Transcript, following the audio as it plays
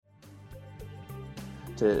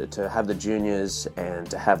to have the juniors and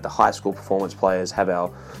to have the high school performance players, have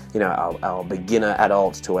our, our beginner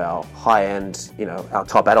adults to our high end, our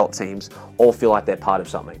top adult teams all feel like they're part of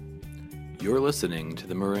something. You're listening to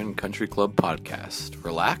the Marin Country Club podcast.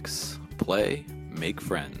 Relax, play, make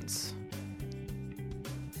friends.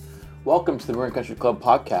 Welcome to the Marin Country Club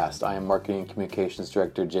podcast. I am Marketing and Communications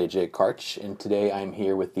Director JJ Karch, and today I'm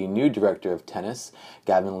here with the new Director of Tennis,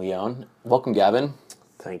 Gavin Leone. Welcome, Gavin.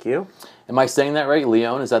 Thank you. Am I saying that right?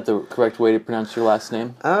 Leone? Is that the correct way to pronounce your last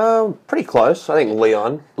name? Pretty close. I think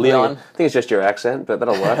Leon. Leon? I think it's just your accent, but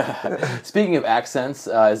that'll work. Speaking of accents,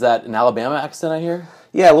 is that an Alabama accent I hear?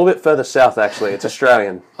 Yeah, a little bit further south, actually. It's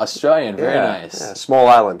Australian. Australian, very nice. Yeah, small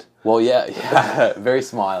island. Well, yeah, very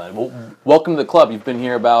small island. Well, welcome to the club. You've been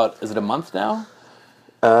here about, is it a month now?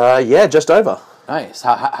 Yeah, just over. Nice.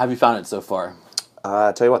 How have you found it so far?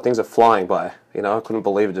 I tell you what, things are flying by. I couldn't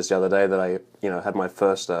believe it just the other day that I, had my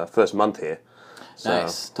first month here. So,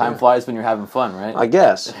 nice. Time flies when you're having fun, right? I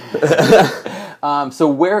guess. So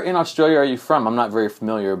where in Australia are you from? I'm not very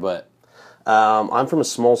familiar, but... I'm from a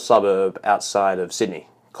small suburb outside of Sydney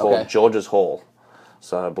called Georges Hall.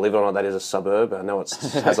 So believe it or not, that is a suburb. I know it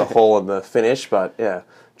has a hall in the finish, but yeah,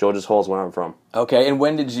 Georges Hall is where I'm from. Okay, and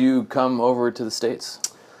when did you come over to the States?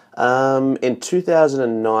 In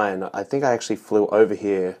 2009, I think I actually flew over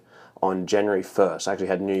here on January 1st. I actually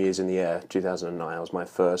had New Year's in the air, 2009. It was my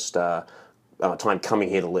first time coming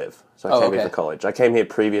here to live. So I came here for college. I came here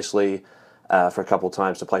previously for a couple of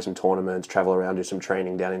times to play some tournaments, travel around, do some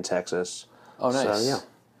training down in Texas. Oh, nice. So, yeah.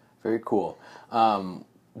 Very cool.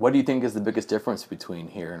 What do you think is the biggest difference between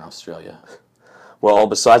here and Australia? Well,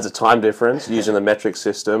 besides the time difference, using the metric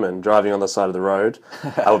system and driving on the side of the road,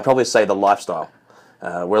 I would probably say the lifestyle.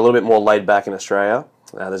 We're a little bit more laid back in Australia.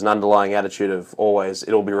 There's an underlying attitude of always,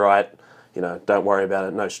 it'll be right, don't worry about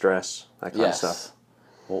it, no stress, that kind of stuff.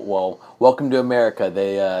 Well, welcome to America.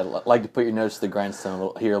 They like to put your nose to the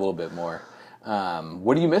grindstone here a little bit more.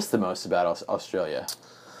 What do you miss the most about Australia?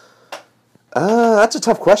 That's a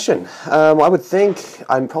tough question. I would think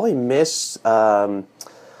I'd probably miss friends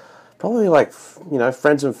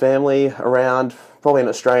and family around, probably an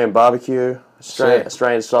Australian barbecue,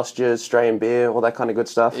 Australian sausages, Australian beer, all that kind of good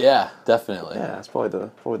stuff. Yeah, definitely. Yeah, that's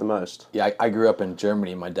probably the most. Yeah, I grew up in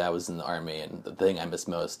Germany. My dad was in the army, and the thing I miss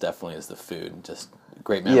most definitely is the food. Just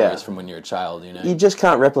great memories from when you were a child. You just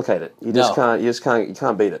can't replicate it. You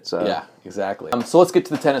can't beat it. So yeah, exactly. So let's get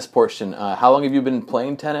to the tennis portion. How long have you been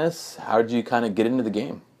playing tennis? How did you kind of get into the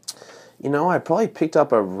game? I probably picked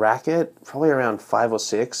up a racket probably around 5 or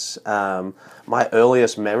 6. My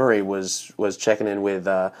earliest memory was checking in with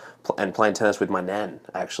and playing tennis with my nan,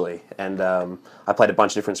 actually. And I played a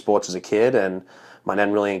bunch of different sports as a kid, and my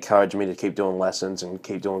nan really encouraged me to keep doing lessons and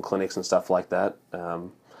keep doing clinics and stuff like that.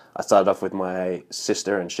 I started off with my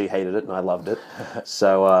sister, and she hated it, and I loved it.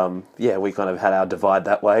 So, we kind of had our divide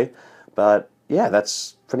that way. But, yeah,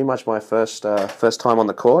 that's pretty much my first time on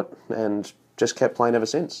the court, and just kept playing ever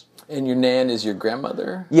since. And your nan is your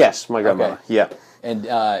grandmother? Yes, my grandmother, yeah. And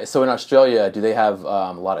so in Australia, do they have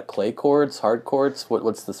a lot of clay courts, hard courts?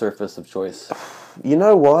 What's the surface of choice? You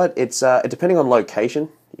know what? It's depending on location.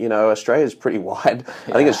 Australia's pretty wide.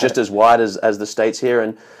 I think it's just as wide as the States here.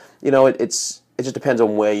 And, it just depends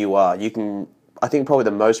on where you are. I think probably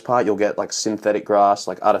the most part you'll get like synthetic grass,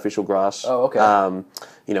 like artificial grass. Oh, okay.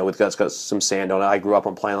 It's got some sand on it. I grew up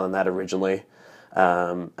on playing on that originally.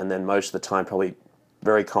 And then most of the time probably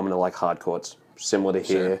very common to like hard courts, similar to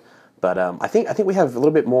here. Sure. But I think we have a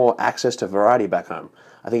little bit more access to variety back home.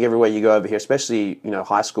 I think everywhere you go over here, especially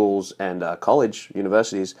high schools and college,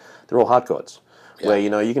 universities, they're all hard courts. Yeah.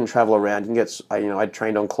 Where you can travel around. You can get. I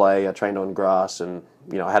trained on clay. I trained on grass, and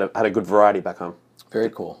I had a good variety back home. Very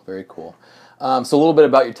cool. Very cool. So a little bit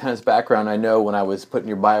about your tennis background. I know when I was putting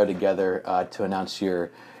your bio together to announce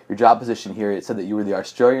your job position here, it said that you were the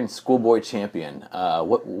Australian Schoolboy Champion.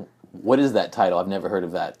 What is that title? I've never heard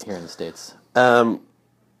of that here in the States.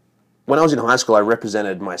 When I was in high school, I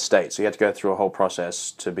represented my state, so you had to go through a whole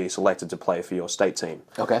process to be selected to play for your state team.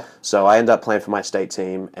 Okay. So I ended up playing for my state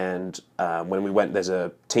team, and when we went, there's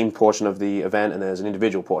a team portion of the event, and there's an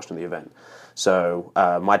individual portion of the event. So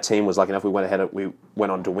my team was lucky enough, we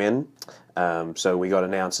went on to win, so we got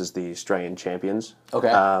announced as the Australian champions. Okay.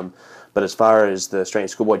 But as far as the Australian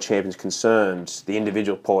Schoolboy Champions concerned, the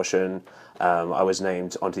individual portion, I was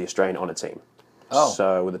named onto the Australian honour team. Oh.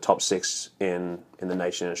 So we're the top 6 in the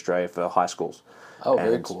nation in Australia for high schools. Oh,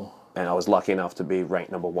 very cool. And I was lucky enough to be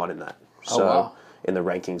ranked number 1 in that. Oh, wow. In the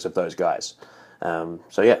rankings of those guys.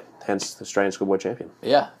 So yeah, hence the Australian Schoolboy Champion.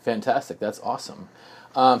 Yeah, fantastic. That's awesome.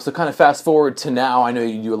 So kind of fast forward to now, I know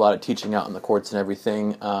you do a lot of teaching out in the courts and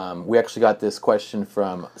everything. We actually got this question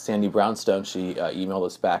from Sandy Brownstone. She emailed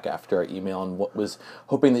us back after our email and was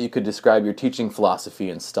hoping that you could describe your teaching philosophy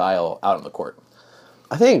and style out on the court.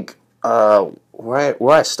 I think where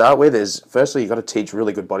I start with is, firstly, you've got to teach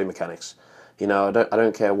really good body mechanics. I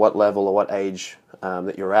don't care what level or what age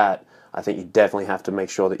that you're at. I think you definitely have to make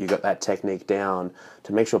sure that you got that technique down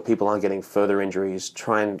to make sure people aren't getting further injuries.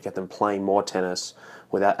 Try and get them playing more tennis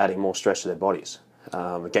without adding more stress to their bodies.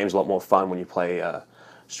 The game's a lot more fun when you play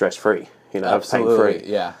stress-free, Absolutely,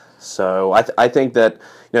 pain-free. yeah. So I think that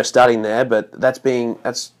starting there, but that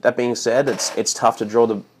being said, it's tough to draw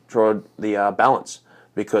the balance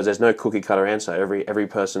because there's no cookie cutter answer. Every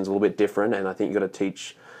person's a little bit different, and I think you've got to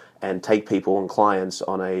teach and take people and clients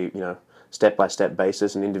on a step-by-step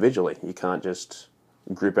basis and individually. You can't just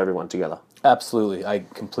group everyone together. Absolutely. I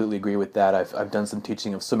completely agree with that. I've done some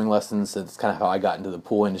teaching of swimming lessons. It's kind of how I got into the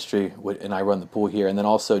pool industry, and I run the pool here. And then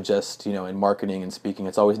also just, in marketing and speaking,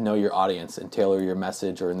 it's always know your audience and tailor your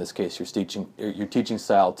message, or in this case, your teaching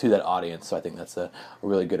style to that audience. So I think that's a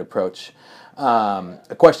really good approach.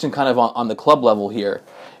 A question kind of on the club level here.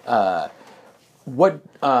 What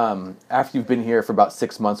after you've been here for about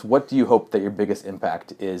 6 months, what do you hope that your biggest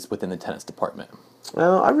impact is within the tennis department?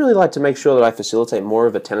 I'd really like to make sure that I facilitate more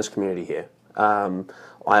of a tennis community here.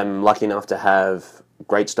 I'm lucky enough to have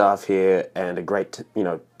great staff here and a great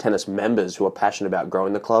tennis members who are passionate about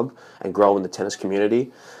growing the club and growing the tennis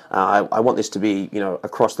community. I want this to be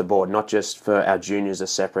across the board, not just for our juniors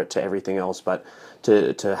as separate to everything else, but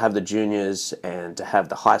to have the juniors and to have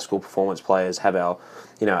the high school performance players, have our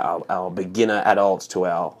beginner adults to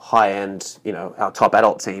our high end, our top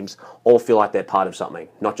adult teams all feel like they're part of something,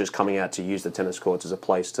 not just coming out to use the tennis courts as a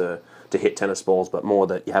place to hit tennis balls, but more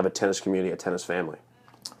that you have a tennis community, a tennis family.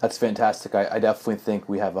 That's fantastic. I definitely think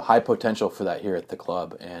we have a high potential for that here at the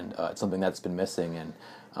club, and it's something that's been missing, and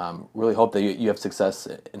really hope that you have success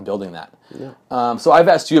in building that. Yeah. So I've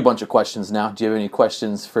asked you a bunch of questions now. Do you have any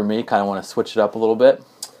questions for me? Kind of want to switch it up a little bit?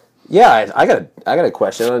 Yeah, I got a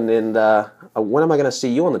question, and when am I going to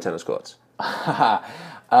see you on the tennis courts?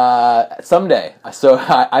 Someday. So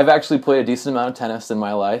I've actually played a decent amount of tennis in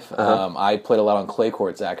my life. I played a lot on clay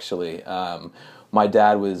courts, actually. My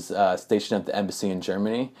dad was stationed at the embassy in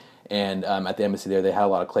Germany, and at the embassy there, they had a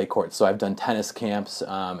lot of clay courts. So I've done tennis camps,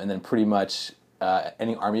 and then pretty much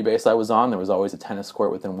any army base I was on, there was always a tennis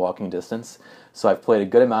court within walking distance. So I've played a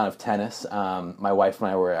good amount of tennis. My wife and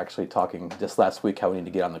I were actually talking just last week how we need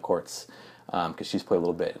to get on the courts, because she's played a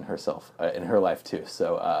little bit in her life too.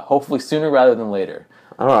 So hopefully sooner rather than later.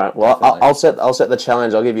 All right. Well, I'll set the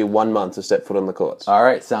challenge. I'll give you 1 month to step foot on the courts. All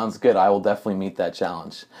right. Sounds good. I will definitely meet that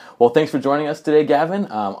challenge. Well, thanks for joining us today, Gavin.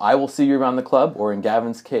 I will see you around the club, or in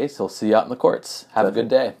Gavin's case, he'll see you out in the courts. Have a good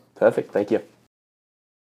day. Perfect. Thank you.